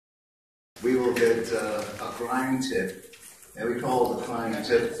we will get a crime tip, and we call it the crime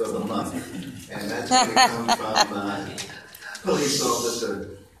tip of the month. And that's going to come from police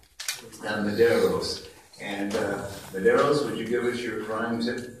officer Medeiros. And Medeiros, would you give us your crime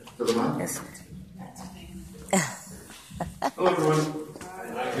tip for the month? Yes. Hello, everyone.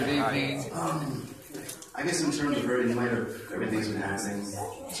 Good evening. I guess in terms of in light of everything that's been happening,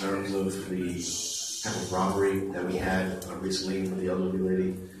 in terms of the type of robbery that we had recently with the elderly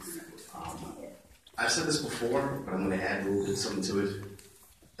lady, I've said this before, but I'm going to add a little bit something to it.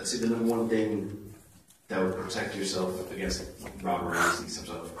 I'd say the number one thing that would protect yourself against robberies, these types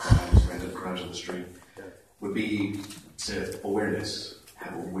of crimes, random crimes on the street, would be to awareness.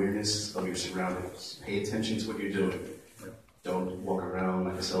 Have awareness of your surroundings. Pay attention to what you're doing. Don't walk around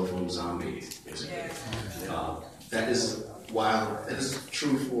like a cell phone zombie, basically. That is, while it is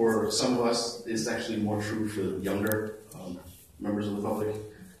true for some of us, it's actually more true for younger members of the public,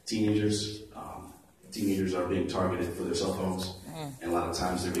 teenagers. Teenagers are being targeted for their cell phones, and a lot of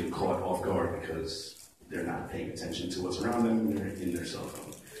times they're being caught off guard because they're not paying attention to what's around them and they're in their cell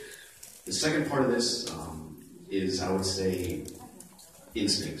phone. The second part of this is, I would say,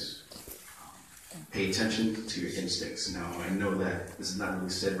 instincts. Pay attention to your instincts. Now, I know that this is not really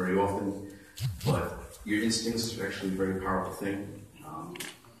said very often, but your instincts are actually a very powerful thing.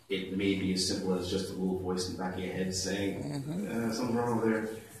 It may be as simple as just a little voice in the back of your head saying, something's wrong over there.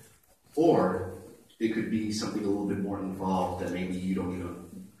 Or it could be something a little bit more involved that maybe you don't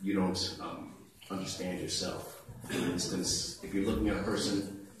understand yourself. For instance, if you're looking at a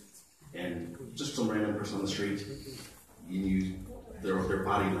person and just some random person on the street, their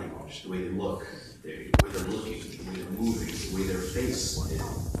body language, the way they look, the way they're looking, the way they're moving, the way their face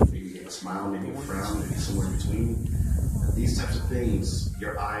is, maybe a smile, maybe a frown, maybe somewhere in between. These types of things,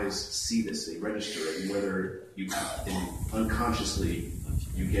 your eyes see this, they register it, and whether you unconsciously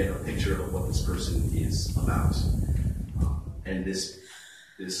you get a picture of what this person is about. And this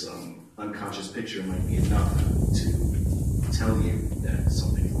unconscious picture might be enough to tell you that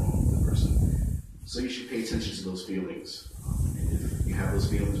something's wrong with the person. So you should pay attention to those feelings. And if you have those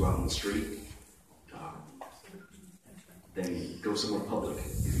feelings while on the street, then go somewhere public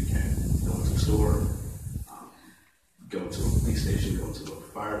if you can. Go into a store, go to a police station, go to a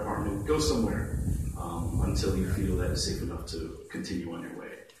fire department, go somewhere until you feel that it's safe enough to continue on your way.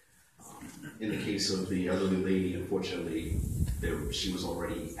 In the case of the elderly lady, unfortunately, she was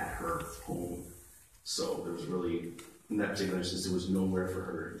already at her home, so there was really, in that particular instance, there was nowhere for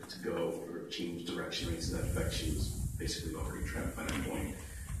her to go or change direction or anything to that effect. She was basically already trapped by that point.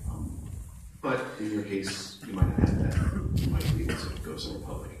 But in your case, you might have had that. You might be able to go somewhere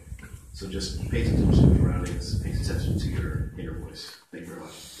public. So just pay attention to your surroundings, pay attention to your inner voice. Thank you very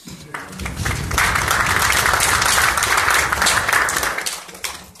much.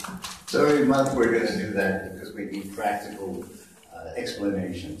 So every month we're going to do that because we need practical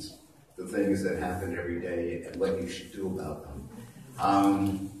explanations, the things that happen every day and what you should do about them.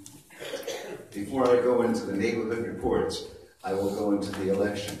 Before I go into the neighborhood reports, I will go into the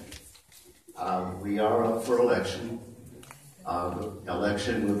election. We are up for election. The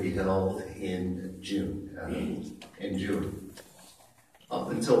election will be held in June. Up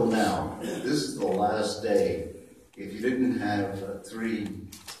until now, this is the last day. If you didn't have 3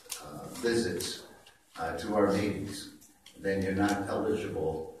 visits to our meetings, then you're not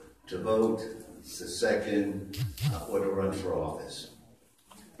eligible to vote, to second, or to run for office.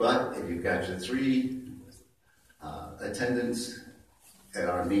 But if you've got your 3 attendance at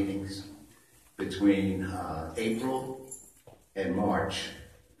our meetings between April and March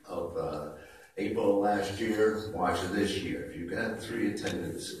of April of last year, March of this year, if you've got 3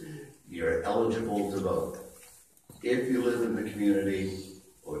 attendance, you're eligible to vote. If you live in the community,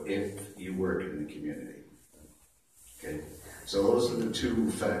 or if you work in the community. Okay, so those are the 2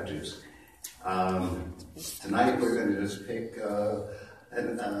 factors. Tonight we're going to just pick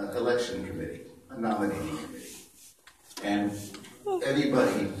an election committee, a nominating committee. And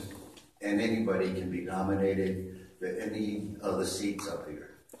anybody can be nominated for any of the seats up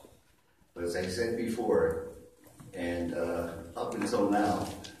here. But as I said before, and up until now,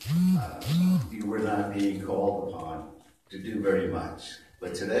 you were not being called upon to do very much.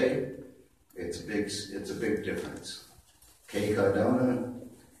 But today, it's a big difference. Kay Cardona,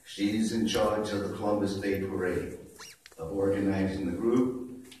 she's in charge of the Columbus Day Parade, of organizing the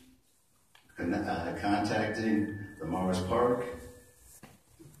group, contacting the Morris Park,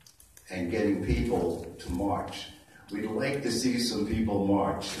 and getting people to march. We'd like to see some people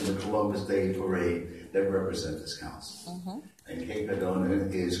march in the Columbus Day Parade that represent this council. And Kay Cardona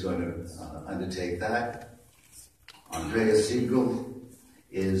is going to undertake that. Andrea Siegel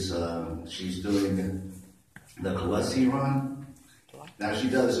is she's doing the Kalesi run. Now she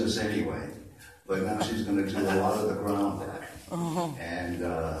does this anyway, but now she's going to do a lot of the ground back. And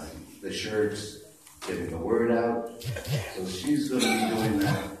the shirts, getting the word out. So she's going to be doing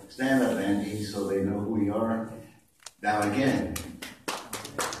that. Stand up, Andy, so they know who we are. Now again,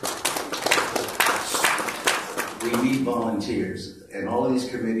 we need volunteers, and all of these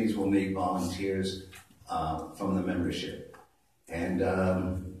committees will need volunteers from the membership. And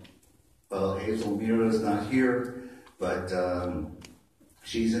well, Hazel Mira's not here, but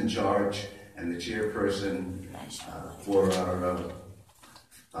she's in charge and the chairperson for our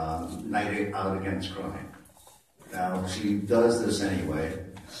Night Out Against Crime. Now, she does this anyway,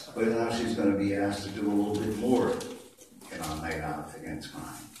 but now she's going to be asked to do a little bit more in our Night Out Against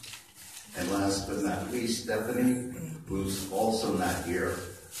Crime. And last but not least, Stephanie, who's also not here,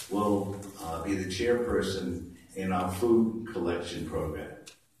 will be the chairperson in our food collection program.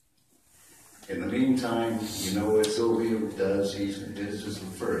 In the meantime, you know what Sylvia does. This is the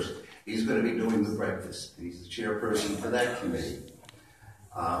first. He's going to be doing the breakfast. He's the chairperson for that committee.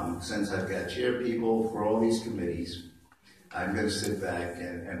 Since I've got chair people for all these committees, I'm going to sit back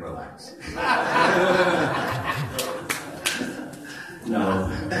and relax.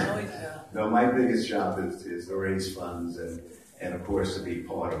 No, my biggest job is to raise funds and of course to be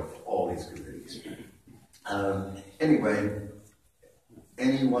part of all these committees. Anyway,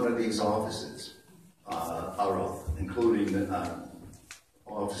 any one of these offices are off, including the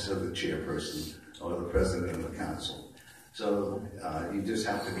office of the chairperson or the president of the council. So you just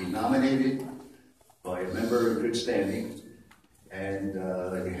have to be nominated by a member in good standing, and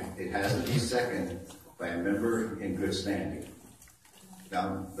it has to be seconded by a member in good standing.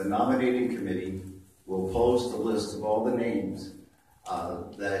 Now, the nominating committee will post a list of all the names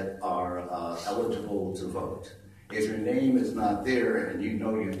that are eligible to vote. If your name is not there and you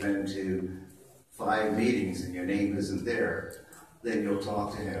know you've been to 5 meetings and your name isn't there, then you'll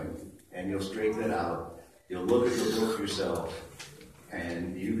talk to him and you'll straighten it out. You'll look at the book yourself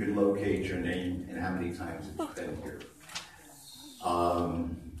and you can locate your name and how many times it's been here.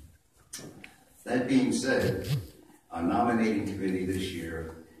 That being said, our nominating committee this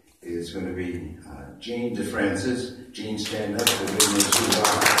year is going to be Gene DeFrancis. Gene, stand up for goodness you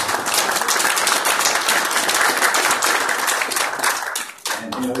are.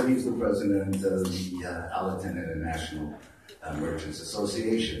 And you know, he's the president of the Allerton International Merchants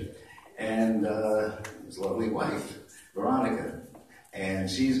Association. And his lovely wife, Veronica. And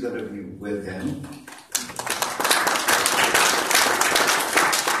she's going to be with him.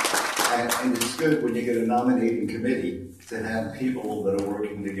 And it's good when you get a nominating committee to have people that are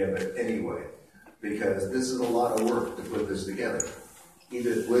working together anyway, because this is a lot of work to put this together.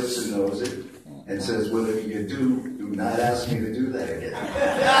 Edith Whitson knows it and says, whatever you do not ask me to do that again.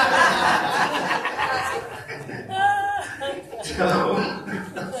 So,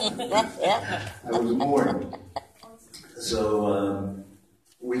 I was mourning. So,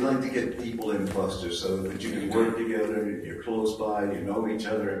 we like to get people in clusters so that you can work together, you're close by, you know each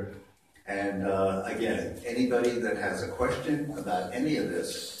other. And again, anybody that has a question about any of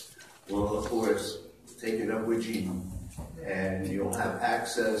this will, of course, take it up with Gene, and you'll have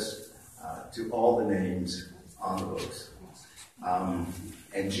access to all the names on the books.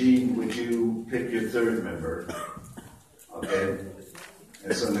 And Gene, would you pick your 3rd member, okay?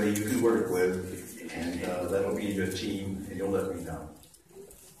 And somebody you can work with, and that'll be your team, and you'll let me know.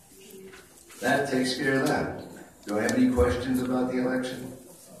 That takes care of that. Do I have any questions about the election?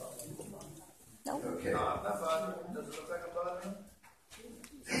 No. Okay. Does it look like a bother?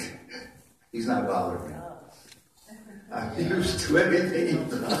 He's not bothering me. I'm used to everything he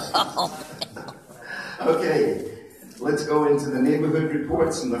does. Okay, let's go into the neighborhood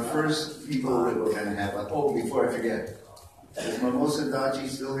reports, and the first people that we're going to have. Oh, before I forget, is Mimosa Dachi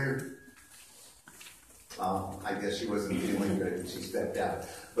still here? I guess she wasn't feeling good and she stepped out.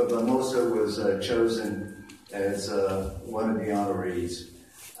 But Mimosa was chosen as one of the honorees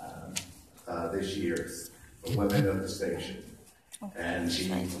this year, for Women of the Station. And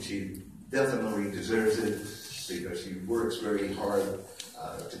she definitely deserves it because she works very hard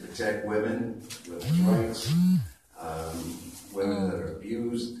to protect women's rights, women that are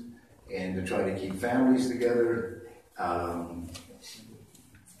abused, and to try to keep families together,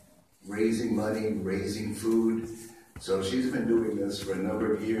 raising money, raising food. So she's been doing this for a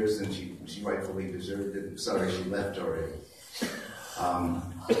number of years, and she rightfully deserved it. Sorry she left already.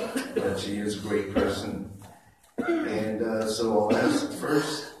 But she is a great person. And so I'll ask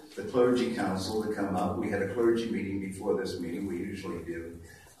first the Clergy Council to come up. We had a clergy meeting before this meeting. We usually do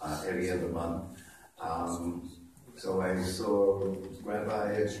every other month. So I saw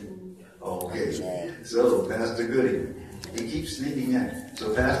Rabbi. Okay. So Pastor Goody, he keeps sneaking in.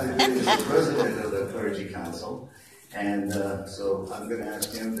 So Pastor Goody is the president of the Clergy Council, and so I'm going to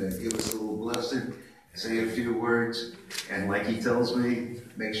ask him to give us a little blessing, say a few words, and like he tells me,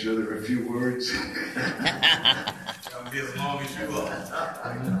 make sure there are a few words. Be as long as you will.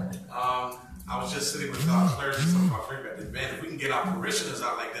 I was just sitting with our clergy, some of our clergy at the event. If we can get our parishioners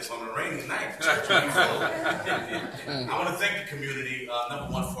out like this on a rainy night, church will be full. I want to thank the community,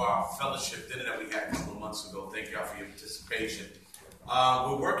 number one, for our fellowship dinner that we had a couple of months ago. Thank y'all for your participation.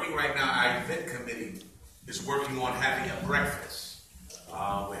 We're working right now, our event committee is working on having a breakfast.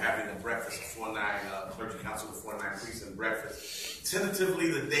 We're having a breakfast, a 4-9 Clergy Council, a 4-9 Precinct breakfast. Tentatively,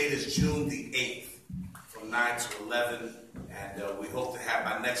 the date is June the 8th. From 9 to 11, and we hope to have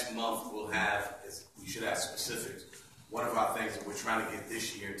by next month. We should have specifics. One of our things that we're trying to get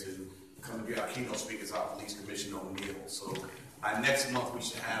this year to come and be our keynote speakers, our Police Commissioner O'Neill. So by next month we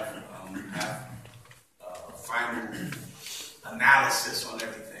should have a final analysis on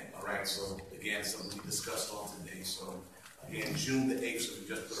everything. All right. So again, something we discussed on today. So again, June the 8th. So we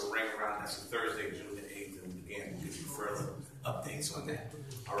just put a ring around. That's a Thursday, June the 8th, and again we'll give you further updates on that.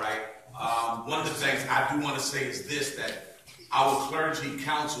 All right. One of the things I do want to say is this, that our clergy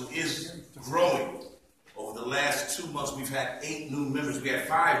council is growing. Over the last 2 months, we've had 8 new members. We had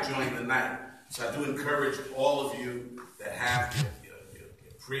 5 join tonight. So I do encourage all of you that have your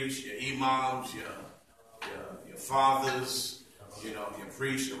priests, your imams, your fathers, your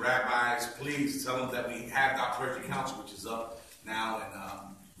priests, your rabbis, please tell them that we have our clergy council, which is up now, and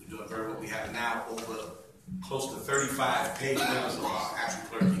we're doing very well. We have now over close to 35 paid members of our actual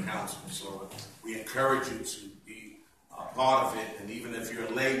clergy council. So we encourage you to be a part of it. And even if you're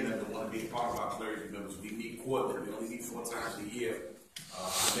a lay member, want to be a part of our clergy members, we meet quarterly. We only meet 4 times a year.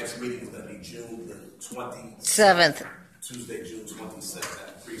 Our next meeting is going to be June the 27th. Tuesday, June 27th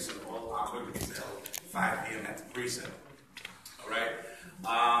at the precinct. All our clergy is held 5 p.m. at the precinct. All right.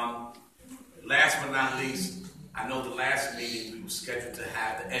 Last but not least, I know the last meeting we were scheduled to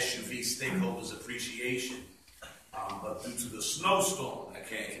have the SUV Stakeholders Appreciation, but due to the snowstorm that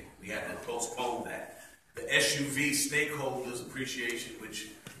came, we had to postpone that. The SUV Stakeholders Appreciation, which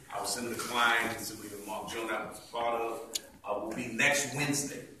I was in the client, and Mark Jones was part of, will be next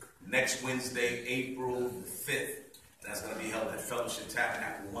Wednesday, April the 5th. That's going to be held at Fellowship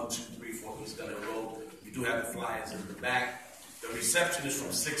Tabernacle, 1234 East Gunner Road. We do have the flyers in the back. The reception is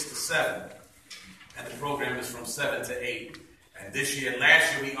from 6 to 7. And the program is from 7 to 8. And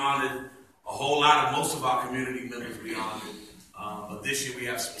last year we honored a whole lot of most of our community members we honored. But this year we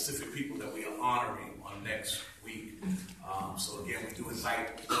have specific people that we are honoring on next week. So again, we do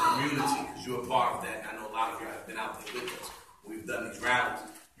invite the community because you're a part of that. I know a lot of you have been out there with us. We've done these rallies.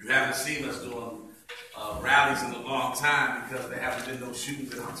 You haven't seen us doing rallies in a long time because there haven't been no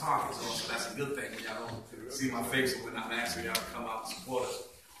shootings in our targets. So that's a good thing. Y'all don't see my face when I'm asking y'all to come out and support us.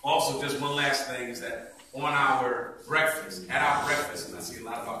 Also, just one last thing is that at our breakfast, and I see a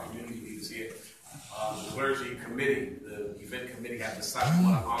lot of our community leaders here, the clergy committee, the event committee have decided we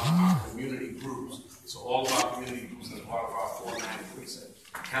want to honor our community groups. So all of our community groups as part of our 490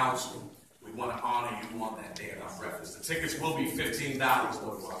 Precinct Council, we want to honor you on that day at our breakfast. The tickets will be $15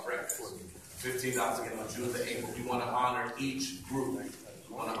 for our breakfast. $15 again on June the 8th. We want to honor each group.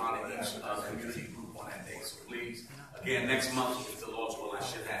 We want to honor each community group on that day. So please, again, next month, if the Lord's will, I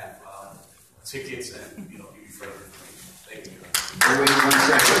should have tickets and give you further information. Thank you. Wait 1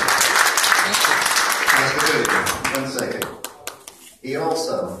 second. 1 second. He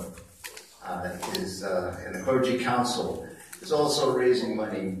also is in the Clergy Council is also raising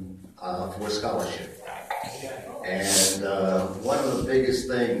money for scholarship. And one of the biggest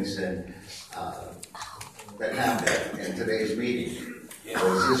things that happened in today's meeting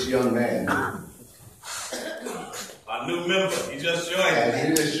was this young man. A new member, he just joined. And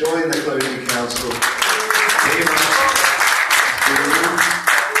he just joined the Clergy Council.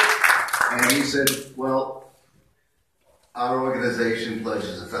 And he said, well, our organization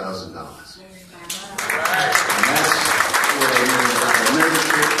pledges $1,000. And that's what I mean about the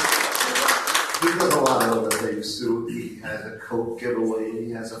membership. He does a lot of other things too. He has a coat giveaway.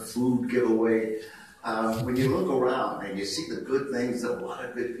 He has a food giveaway. When you look around and you see the good things that a lot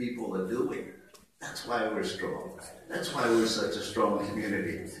of good people are doing, that's why we're strong. That's why we're such a strong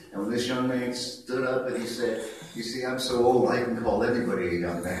community. And when this young man stood up and he said, you see, I'm so old, I can call anybody a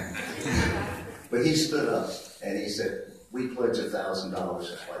young man. But he stood up and he said, we pledge $1,000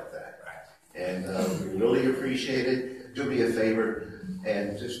 just like that. And we really appreciate it. Do me a favor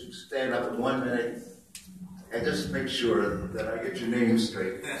and just stand up in 1 minute and just make sure that I get your name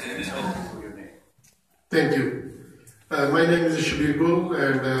straight. Tell me your name. Thank you. My name is Shabir Gul,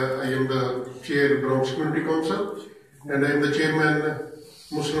 and I am the chair of Pct Community Council, and I am the chairman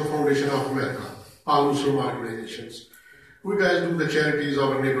Muslim Foundation of America, all Muslim organizations. We guys do the charities of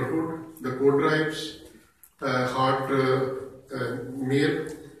our neighborhood, the coat drives, heart meal.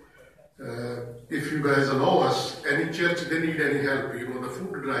 If you guys allow us, any church they need any help, the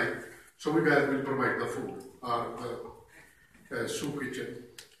food drive, so we guys will provide the food, or the soup kitchen,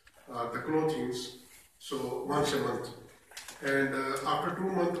 the clothings, so once a month. And after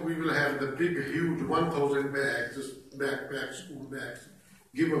 2 months, we will have the big, huge 1,000 bags, backpacks, school bags,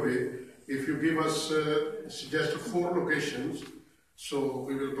 giveaway. If you give us just 4 locations, so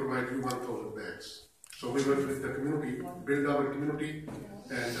we will provide you 1,000 bags. So we work with the community, build our community,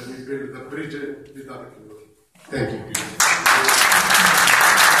 and we build the bridge with our community. Thank you.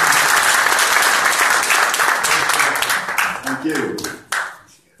 Thank you.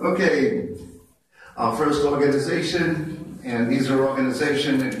 Okay, our first organization, and these are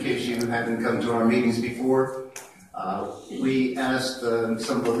organizations, in case you haven't come to our meetings before, we asked some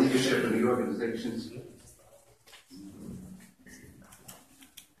of the leadership in the organizations.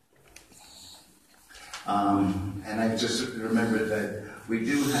 And I just remembered that we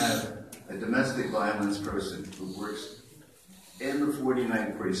do have a domestic violence person who works in the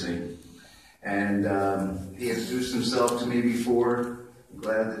 49th precinct. And he introduced himself to me before. I'm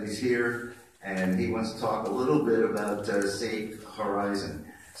glad that he's here. And he wants to talk a little bit about Safe Horizon.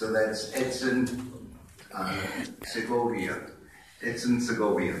 So that's Edson Segovia. Edson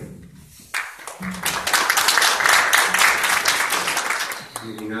Segovia.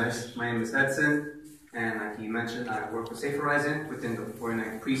 Good evening, guys. My name is Edson. And like you mentioned, I work for Safe Horizon within the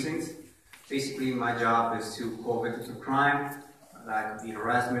 49th precincts. Basically, my job is to call victims of crime, that could be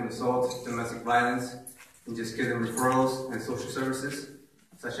harassment, assault, domestic violence, and just give them referrals and social services,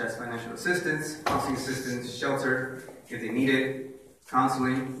 such as financial assistance, housing assistance, shelter, if they need it,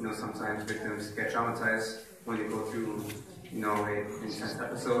 counseling. Sometimes victims get traumatized when they go through, an intense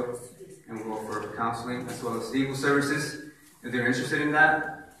episode, and we go for counseling, as well as legal services, if they're interested in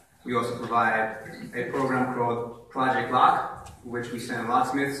that. We also provide a program called Project Lock, which we send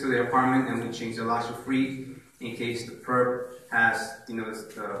locksmiths to their apartment and we change the locks for free in case the perp has, the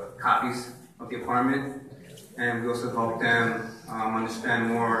copies of the apartment. And we also help them understand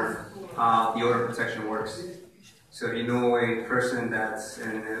more how the order protection works. So if you know a person that's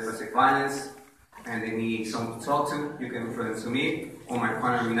in domestic violence and they need someone to talk to, you can refer them to me or my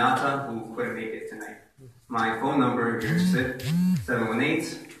partner Minata, who couldn't make it tonight. My phone number, if you're interested,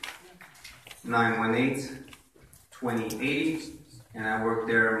 718-918-2080, and I work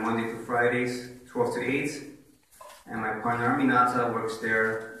there Monday through Fridays, 12 to 8. And my partner Minata works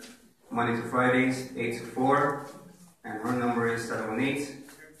there Monday to Fridays, 8 to 4, and her number is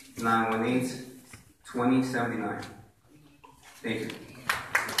 718-918-2079. Thank you.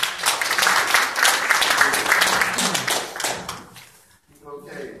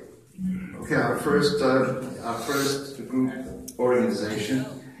 Okay, our first group organization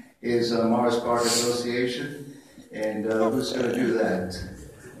is Morris Park Association, and who's going to do that?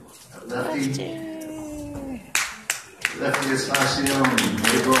 Lefty Estacio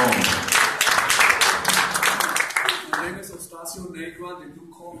Negron. My name is Estacio Negron. They do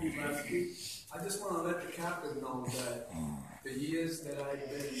call me Lefty. I just want to let the captain know that the years that I've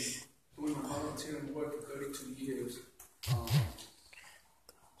been doing my volunteering work for 32 years,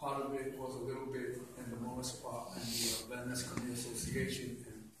 part of it was a little bit in the Morris Park and the Pct Community Association,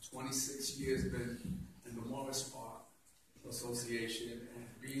 and 26 years been in the Morris Park Association, and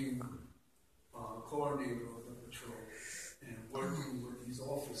being coordinator of the patrol and working with these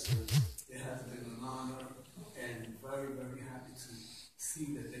officers. It has been an honor and very, very happy to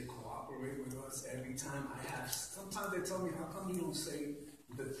see that they cooperate with us every time I have. Sometimes they tell me, how come you don't say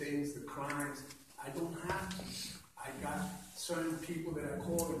the things, the crimes? I don't have to. I got certain people that I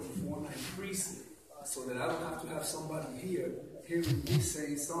call in the 49th precinct, so that I don't have to have somebody here hearing me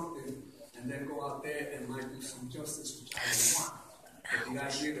say something and then go out there and might do some justice, which I don't want. But the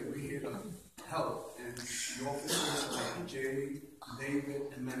idea that we're here to help, and the officers like Jay, David,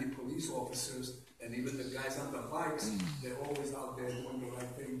 and many police officers, and even the guys on the bikes, they're always out there doing the right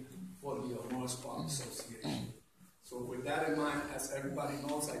thing for the Morris Park Association. So with that in mind, as everybody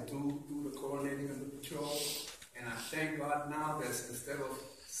knows, I do the coordinating of the patrol. And I thank God now that instead of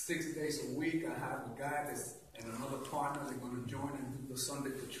 6 days a week, I have a guy and another partner. They're going to join and do the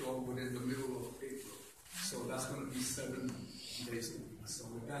Sunday patrol within the middle of April. So that's going to be 7 days a week. So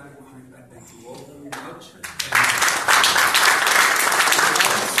with that in mind, I thank you all very much.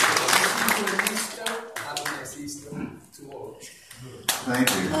 Have a nice Easter to all. Thank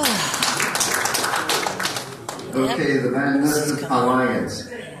you. Okay, the Van Ness Alliance,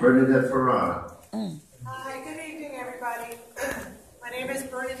 Bernadette Ferrara. Hi, good evening, everybody. My name is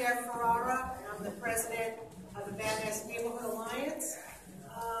Bernadette Ferrara, and I'm the president of the Van Ness Neighborhood Alliance.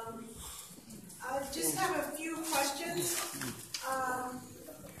 I just have a few questions.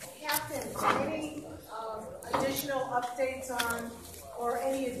 Captain, any additional updates on, or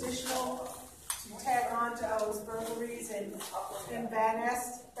any additional to tag on to those burglaries in Van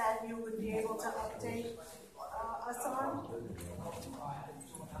Ness that you would be able to update us on?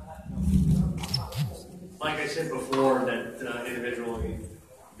 Like I said before, that individual,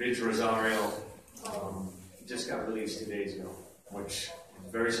 Vince Rosario, just got released 2 days ago, which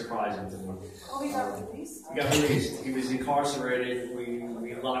is very surprising to me. Oh, he got released? He got released. He was incarcerated.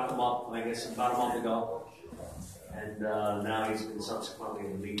 We locked him up, I guess, about a month ago. And now he's been subsequently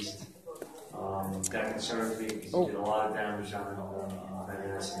released. That concerns me because he did a lot of damage on Van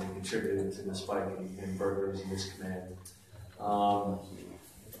Ness and contributed to the spike in burglaries in this command.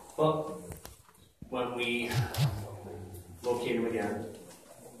 But when we locate him again,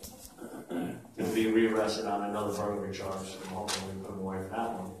 he'll be rearrested on another burglary charge, and hopefully we put him away for that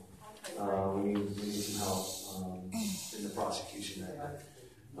one. We need some help in the prosecution there.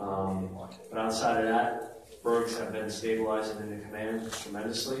 But outside of that, Bergs have been stabilizing in the command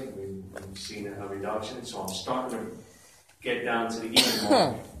tremendously. We've seen a reduction, so I'm starting to get down to the even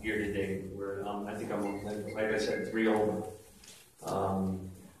mark year to date, where I think I'm, like I said, 3 over.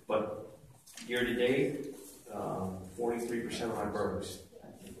 But year to date, 43% of my burglars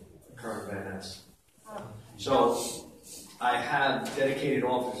current Van Ness. So I have dedicated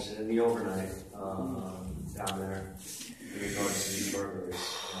officers in the overnight down there in regards to these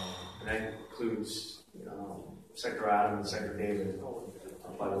burglaries. And that includes Sector Adam and Sector David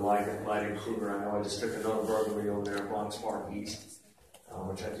by the Light and Kruger. I know I just took another burglary over there at Bronx Park East,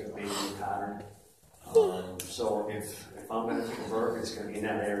 which I think may be a pattern. So if I'm going to take a burglary, it's going to be in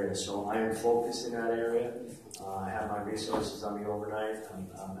that area. So I am focused in that area. I have my resources on the overnight.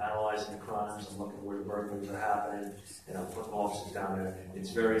 I'm analyzing the crimes. I'm looking where the burglaries are happening, and I'm putting officers down there.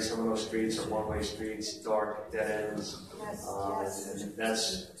 It's some of those streets are one-way streets, dark, dead ends. Yes. And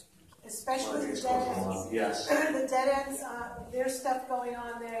that's especially the dead ends. Yes. The dead ends, there's stuff going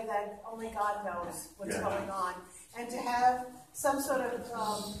on there that only God knows what's going on. And to have some sort of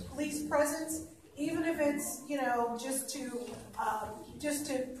police presence, even if it's, just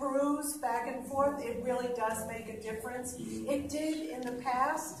to peruse back and forth, it really does make a difference. It did in the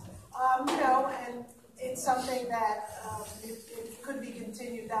past, and it's something that if it could be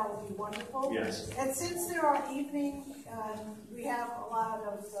continued, that would be wonderful. Yes. And since there are we have a lot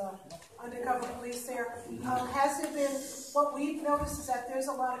of undercover police there, has there been, what we've noticed is that there's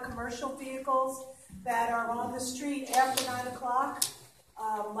a lot of commercial vehicles that are on the street after 9 o'clock,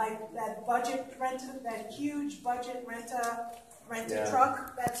 like that that huge budget rent-a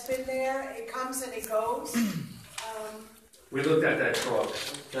truck that's been there. It comes and it goes. We looked at that truck.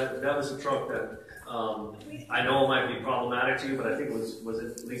 That was a truck that I know it might be problematic to you, but I think was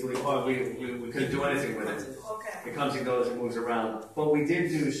it legally? Oh, we couldn't do anything with it. Okay. It comes and goes and moves around. But we did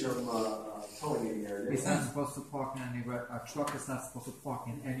do some towing in there. It's not supposed to park in any. A truck is not supposed to park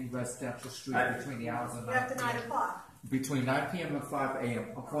in any residential street between the hours of 9 after 9 o'clock. Between 9 p.m. and 5 a.m.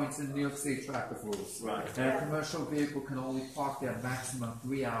 according to the New York State traffic rules. Right. And a commercial vehicle can only park there maximum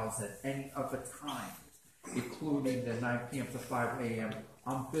 3 hours at any other time, including the 9 p.m. to 5 a.m.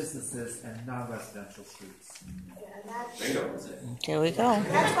 on businesses and non-residential streets. Bingo. Here we go. I'm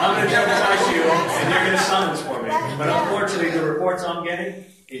going to deputize you, and they're going to summons for me. But unfortunately, the reports I'm getting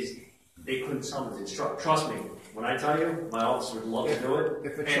is they couldn't summons it. Trust me, when I tell you, my office would love to do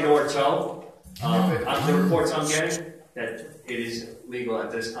it, and or tow. The reports I'm getting that it is legal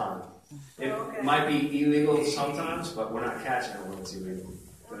at this time. It might be illegal sometimes, but we're not catching it when it's illegal.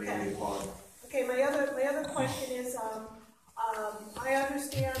 Okay, my other question is, I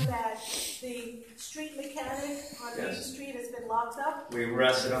understand that the street mechanic on Main Street has been locked up. We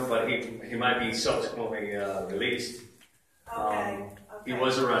arrested him, but he might be subsequently released. He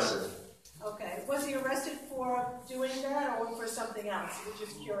was arrested. Okay. Was he arrested for doing that or for something else? We're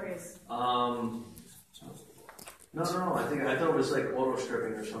just curious. No. I thought it was like auto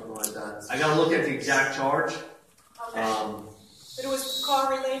stripping or something like that. I got to look at the exact charge. Okay. But it was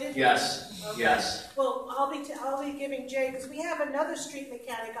car related? Yes. Okay. Yes. Well, I'll be giving Jay, because we have another street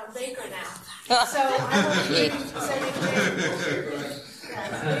mechanic on Baker now. So I will be sending Jay.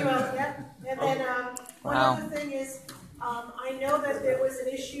 Yes. And then one other thing is, I know that there was an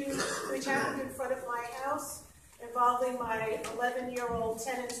issue which happened in front of my house involving my 11-year-old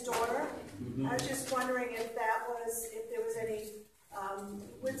tenant's daughter. I was just wondering if there was any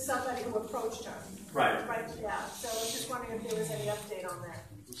with somebody who approached her. Right. Right, yeah. So I was just wondering if there was any update on that.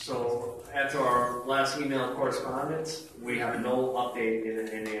 So after our last email correspondence, we have no update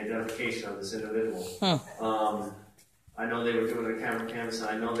in the identification of this individual. I know they were doing a camera canvas, and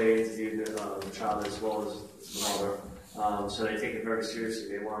I know they interviewed the child as well as the mother. So they take it very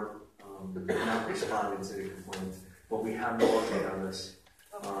seriously. They weren't not responding to the complaint, but we have no update on this.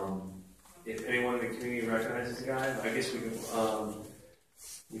 If anyone in the community recognizes the guy, I guess we can.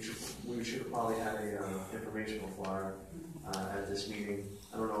 We should probably have a informational flyer at this meeting.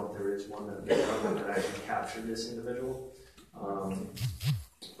 I don't know if there is one that actually captured this individual,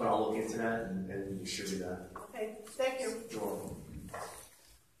 but I'll look into that and distribute that. Okay, thank you. Sure.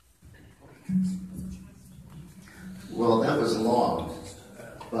 Well, that was long,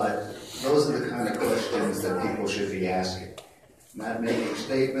 but those are the kind of questions that people should be asking. Not making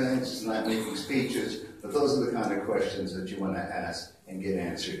statements, not making speeches, but those are the kind of questions that you want to ask and get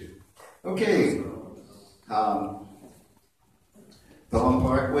answered. Okay. Pelham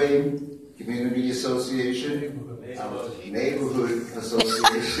Parkway Community Association, Neighborhood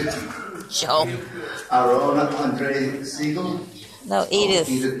Association. Show. Our own Andre Siegel. No, Edith.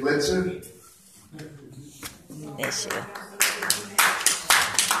 Edith Blitzer. Miss you.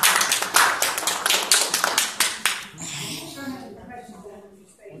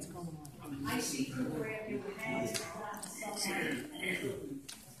 I see where you had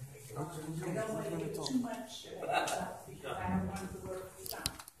I don't want to get too much because I don't want the work to stop.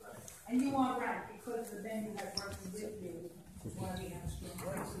 And you are right, because the men who have worked with you, why we have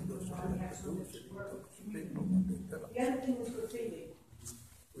strong rights and why we have so much work with community. The other thing was graffiti.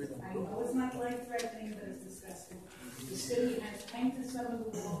 I know it's not life-threatening, but it's disgusting. The city has painted some of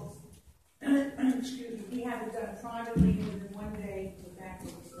the walls. Excuse me, we have it done privately within one day with that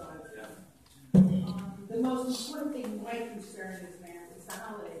was started. The most important thing my concern is now is the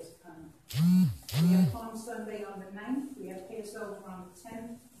holidays coming. We have Palm Sunday on the 9th, we have Passover on the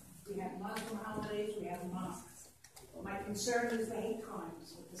 10th, we have Muslim holidays, we have mosques. My concern is the hate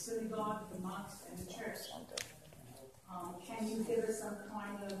crimes with the synagogue, the mosque, and the church. Can you give us some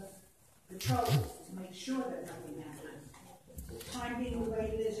kind of patrol to make sure that nothing happens? The time being the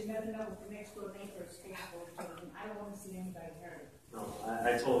way it is, you never know what the next door neighbor is capable of doing. I don't want to see anybody hurt. No,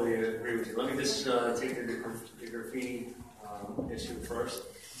 I totally agree with you. Let me just take the graffiti issue first.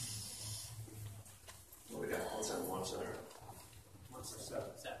 What we got? What's that? March 7th.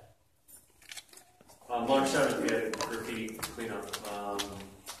 March 7th, we had graffiti cleanup.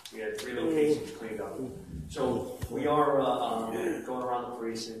 We had 3 locations cleaned up. So we are going around the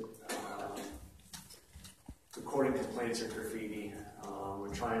precinct, recording complaints of graffiti.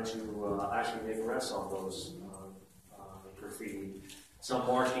 We're trying to actually make arrests on those graffiti. Some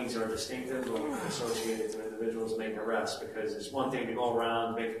markings are distinctive, but we can associate it to individuals making arrests, because it's one thing to go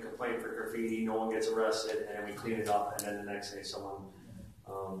around, make a complaint for graffiti, no one gets arrested, and then we clean it up, and then the next day someone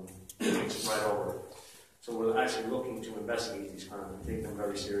takes it right over. So we're actually looking to investigate these crimes and take them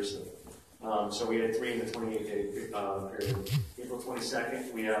very seriously. So we had 3 in the 28-day period. April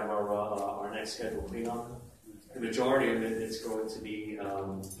 22nd, we have our next scheduled cleanup. The majority of it is going to be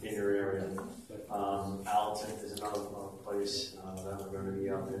in your area. Alton is another place that we're going to be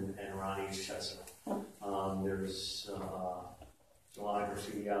up in, and around East Chester. There's a lot of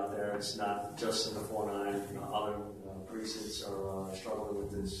graffiti out there. It's not just in the 4-9. Other precincts are struggling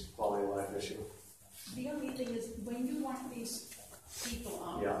with this quality of life issue. The only thing is, when you want these people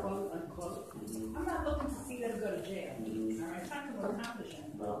on, Yeah. quote unquote, I'm not looking to see them go to jail. All right, it's not going to accomplish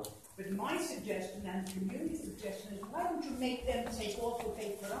anything. No. But my suggestion and the community suggestion is, why don't you make them take off what they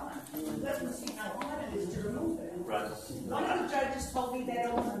put on? Let them see how hard it is to remove it. Right. One of the judges told me they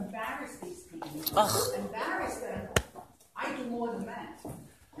don't embarrass these people. Embarrass them. I do more than that.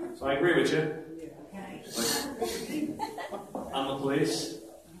 So I agree with you. Okay. I'm the police.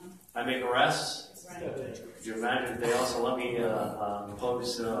 I make arrests. Could you imagine if they also let me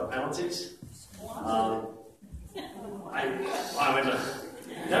impose penalties?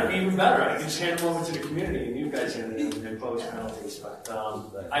 That'd be even better. I can just hand them over to the community, and you guys can impose penalties. But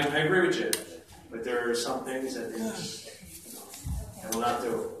I agree with you. But there are some things that they will not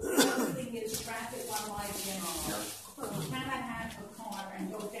do. The other thing is traffic on lights and all. You cannot have a car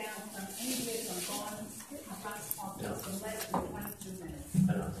and go down from anywhere from Gardens to Fox Office in less than 22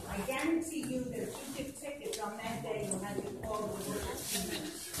 minutes. I guarantee you that if you get tickets on that day, you'll have to call the work in 2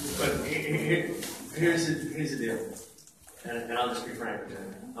 minutes. But here's the deal, and I'll just be frank with you.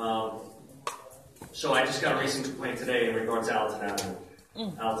 So I just got a recent complaint today in regards to Alton Avenue.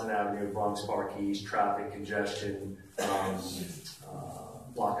 Alton Avenue, Bronx Park East, traffic congestion,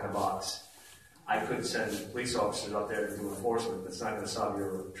 block in a box. I could send police officers up there to do enforcement, but it's not going to solve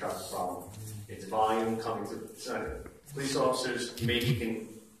your traffic problem. It's volume coming to, police officers maybe can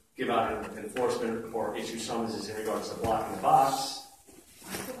give out an enforcement or issue summonses in regards to blocking the box.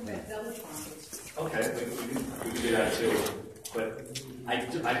 Okay, we can do that too. But I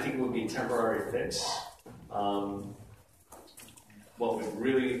think it would be a temporary fix. What would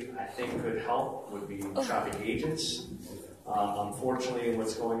really, I think, could help would be traffic agents. Unfortunately,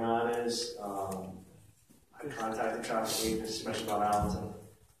 what's going on is I contacted traffic agents, especially about Allentown.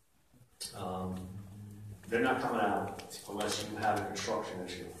 They're not coming out unless you have a construction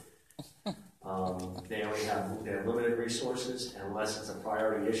issue. They have limited resources unless it's a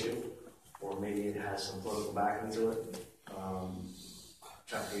priority issue, or maybe it has some political backing to it.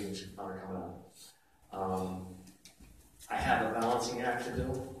 Traffic agents aren't coming out. I have a balancing act to do.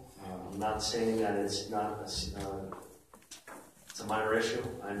 I'm not saying that it's not it's a minor issue.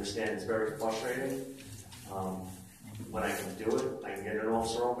 I understand it's very frustrating. When I can do it, I can get an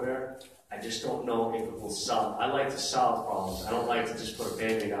officer over there. I just don't know if it will solve. I like to solve problems. I don't like to just put a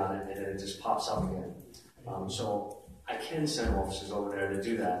Band-Aid on it and then it just pops up again. So I can send officers over there to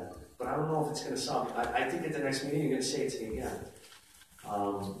do that, but I don't know if it's going to solve it. I think at the next meeting you're going to say it to me again.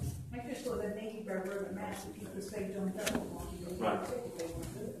 I just thought that maybe by word of mouth, people say don't double. Right.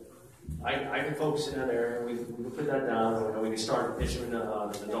 I can focus in that area. We can put that down, and we can start issuing the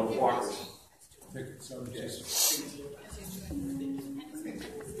don't walkers.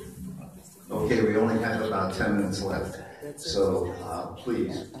 Okay, we only have about 10 minutes left, so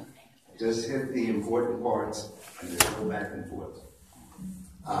please, just hit the important parts and just go back and forth.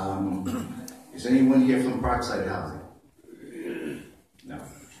 Is anyone here from Parkside Housing? No.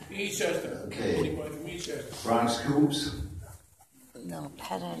 Eastchester. Okay. Bronx Coops? No,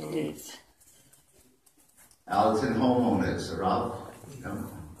 Pat had to leave. Allentown homeowners, Ralph? No.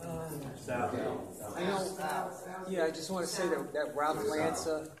 Yeah, I just want to say that Ralph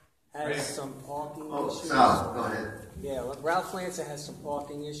Lanza has some parking issues. Sal, go ahead. Yeah, Ralph Lanza has some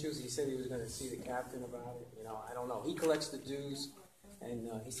parking issues. He said he was going to see the captain about it. You know, I don't know. He collects the dues, and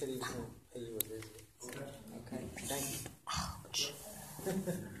he said he was going to pay you a visit. Okay, thank you. Ouch.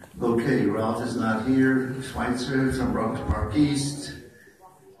 Okay, Ralph is not here. Schweitzer from Bronx Park East.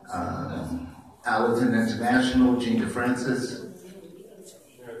 Allentown International, Gina Francis.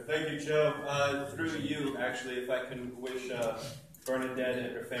 Sure. Thank you, Joe. Through you, actually, if I can wish Bernadette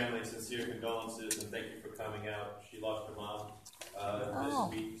and her family sincere condolences and thank you for coming out. She lost her mom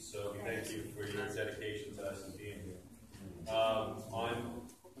this week, so thank you for your dedication to us and being here. On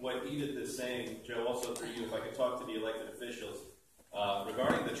what Edith is saying, Joe, also through you, if I could talk to the elected officials,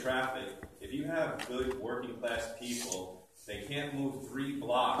 regarding the traffic, if you have good working class people, they can't move 3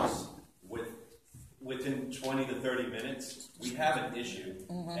 blocks within 20 to 30 minutes, we have an issue.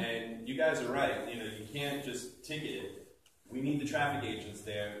 And you guys are right, you can't just ticket it. We need the traffic agents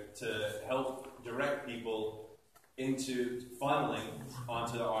there to help direct people into funneling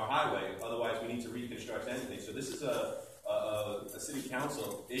onto our highway. Otherwise, we need to reconstruct anything. So this is a city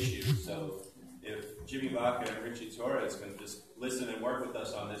council issue. So if Jimmy Baca and Richie Torres can just listen and work with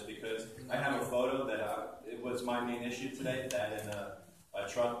us on this, because I have a photo that it was my main issue today, that in a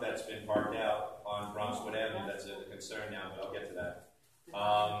truck that's been parked out on Bronxwood Avenue, that's a concern now, but I'll get to that.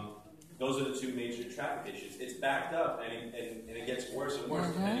 Those are the 2 major traffic issues. It's backed up, and it gets worse and worse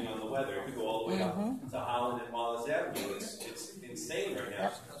depending on the weather. It could go all the way up to Holland and Wallace Avenue. It's insane right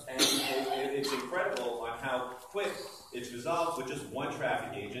now. And it's incredible on how quick it's resolved with just one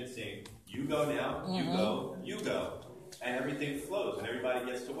traffic agent saying, you go now, you go, you go. And everything flows, and everybody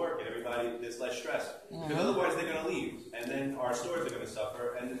gets to work, and there's less stress. Because otherwise they're going to leave, and then our stores are going to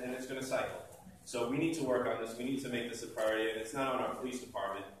suffer, and it's going to cycle. So we need to work on this. We need to make this a priority, and it's not on our police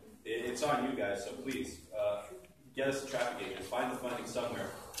department. It's on you guys, so please, get us a traffic agent. Find the funding somewhere.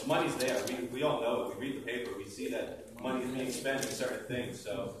 The money's there. We all know it. We read the paper. We see that money is being spent in certain things.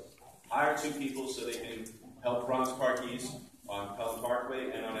 So hire 2 people so they can help Bronx Park East on Pelham Parkway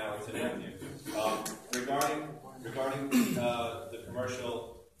and on Allentown Avenue. Regarding the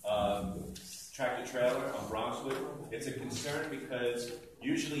commercial tractor trailer on Bronxwood, it's a concern because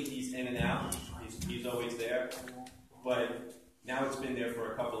usually he's in and out. He's always there. But now it's been there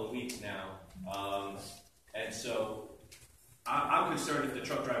for a couple of weeks now. And so I'm concerned if the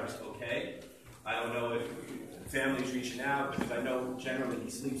truck driver's okay. I don't know if the family's reaching out, because I know generally he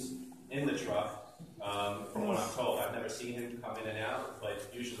sleeps in the truck. From what I'm told, I've never seen him come in and out, but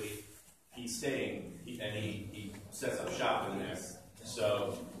usually he's staying and he sets up shop in there.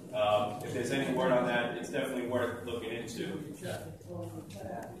 So if there's any word on that, it's definitely worth looking into.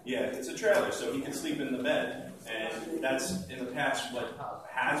 Yeah, it's a trailer, so he can sleep in the bed, and that's in the past what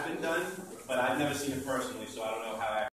has been done, but I've never seen it personally, so I don't know how